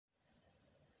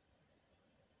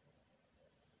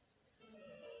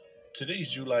Today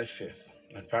is July 5th,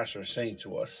 and Pastor is saying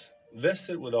to us,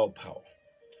 vested with all power.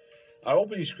 Our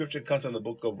opening scripture comes from the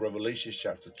book of Revelation,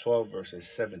 chapter 12, verses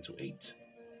 7 to 8.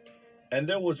 And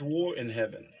there was war in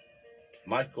heaven.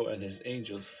 Michael and his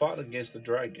angels fought against the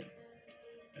dragon,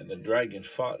 and the dragon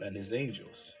fought and his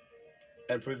angels,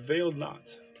 and prevailed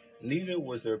not, neither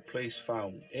was their place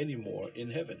found any more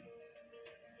in heaven.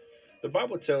 The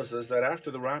Bible tells us that after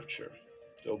the rapture,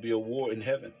 there will be a war in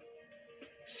heaven.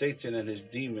 Satan and his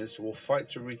demons will fight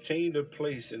to retain their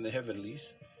place in the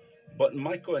heavenlies, but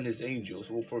Michael and his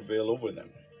angels will prevail over them,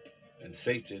 and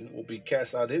Satan will be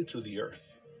cast out into the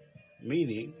earth,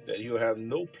 meaning that he will have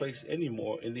no place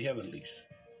anymore in the heavenlies.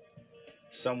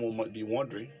 Someone might be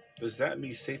wondering, does that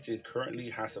mean Satan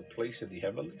currently has a place in the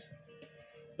heavenlies?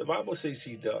 The Bible says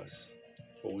he does,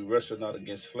 for we wrestle not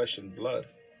against flesh and blood,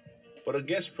 but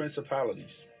against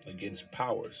principalities, against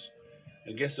powers,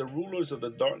 against the rulers of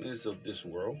the darkness of this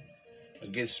world,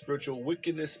 against spiritual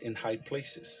wickedness in high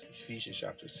places. Ephesians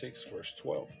chapter 6, verse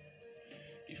 12.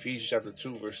 Ephesians chapter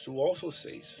 2, verse 2 also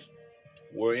says,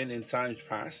 wherein in times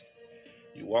past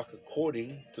you walk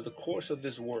according to the course of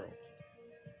this world,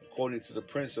 according to the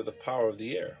prince of the power of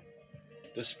the air,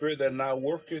 the spirit that now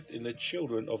worketh in the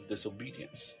children of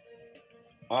disobedience.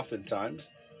 Oftentimes,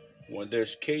 when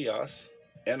there's chaos,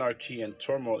 anarchy, and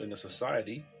turmoil in a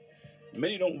society,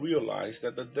 many don't realize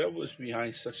that the devil is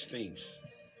behind such things.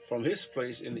 From his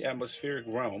place in the atmospheric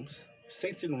realms,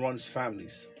 Satan runs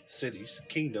families, cities,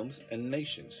 kingdoms, and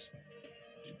nations,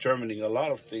 determining a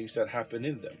lot of things that happen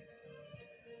in them.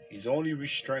 He's only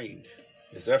restrained.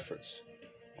 His efforts,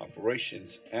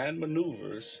 operations, and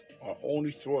maneuvers are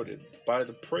only thwarted by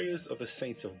the prayers of the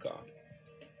saints of God.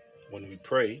 When we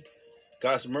pray,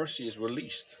 God's mercy is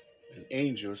released, and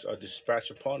angels are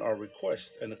dispatched upon our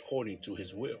request and according to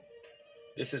his will.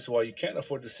 This is why you can't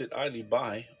afford to sit idly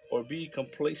by or be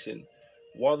complacent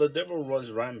while the devil runs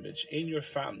rampage in your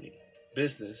family,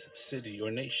 business, city,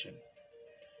 or nation.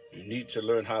 You need to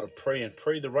learn how to pray and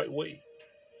pray the right way.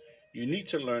 You need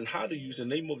to learn how to use the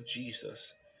name of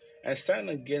Jesus and stand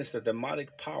against the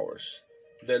demonic powers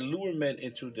that lure men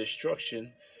into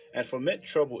destruction and foment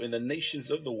trouble in the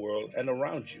nations of the world and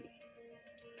around you.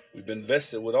 We've been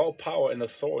vested with all power and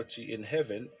authority in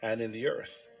heaven and in the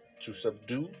earth to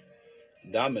subdue,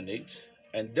 dominate,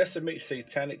 and decimate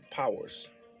satanic powers,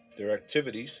 their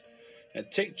activities, and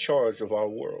take charge of our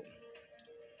world.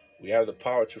 We have the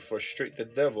power to frustrate the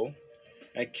devil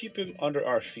and keep him under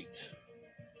our feet.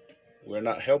 We're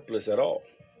not helpless at all.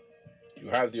 You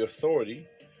have the authority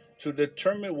to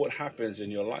determine what happens in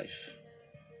your life,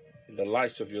 in the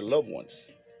lives of your loved ones,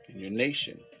 in your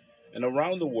nation, and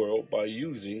around the world by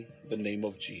using the name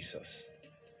of Jesus.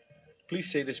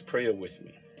 Please say this prayer with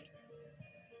me.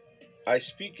 I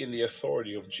speak in the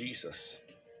authority of Jesus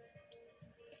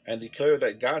and declare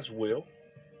that God's will,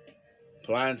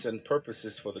 plans, and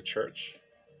purposes for the church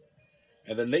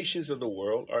and the nations of the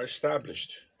world are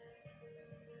established.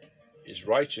 His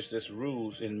righteousness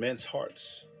rules in men's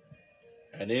hearts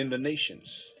and in the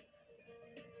nations,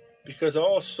 because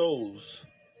all souls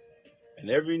and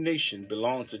every nation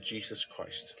belong to Jesus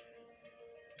Christ.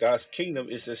 God's kingdom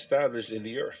is established in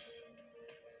the earth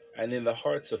and in the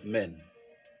hearts of men,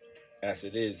 as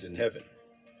it is in heaven.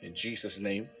 In Jesus'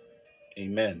 name,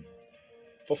 amen.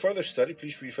 For further study,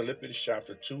 please read Philippians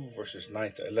chapter 2, verses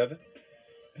 9 to 11,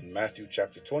 and Matthew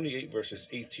chapter 28, verses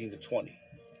 18 to 20.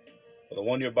 For the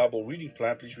one-year Bible reading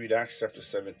plan, please read Acts chapter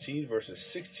 17, verses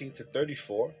 16 to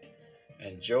 34,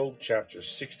 and Job chapter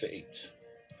 6 to 8.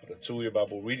 For the two-year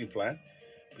Bible reading plan,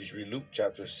 please read Luke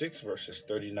chapter 6, verses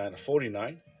 39 to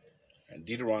 49, and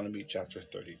Deuteronomy chapter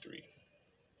 33.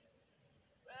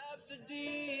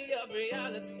 Rhapsody of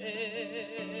reality.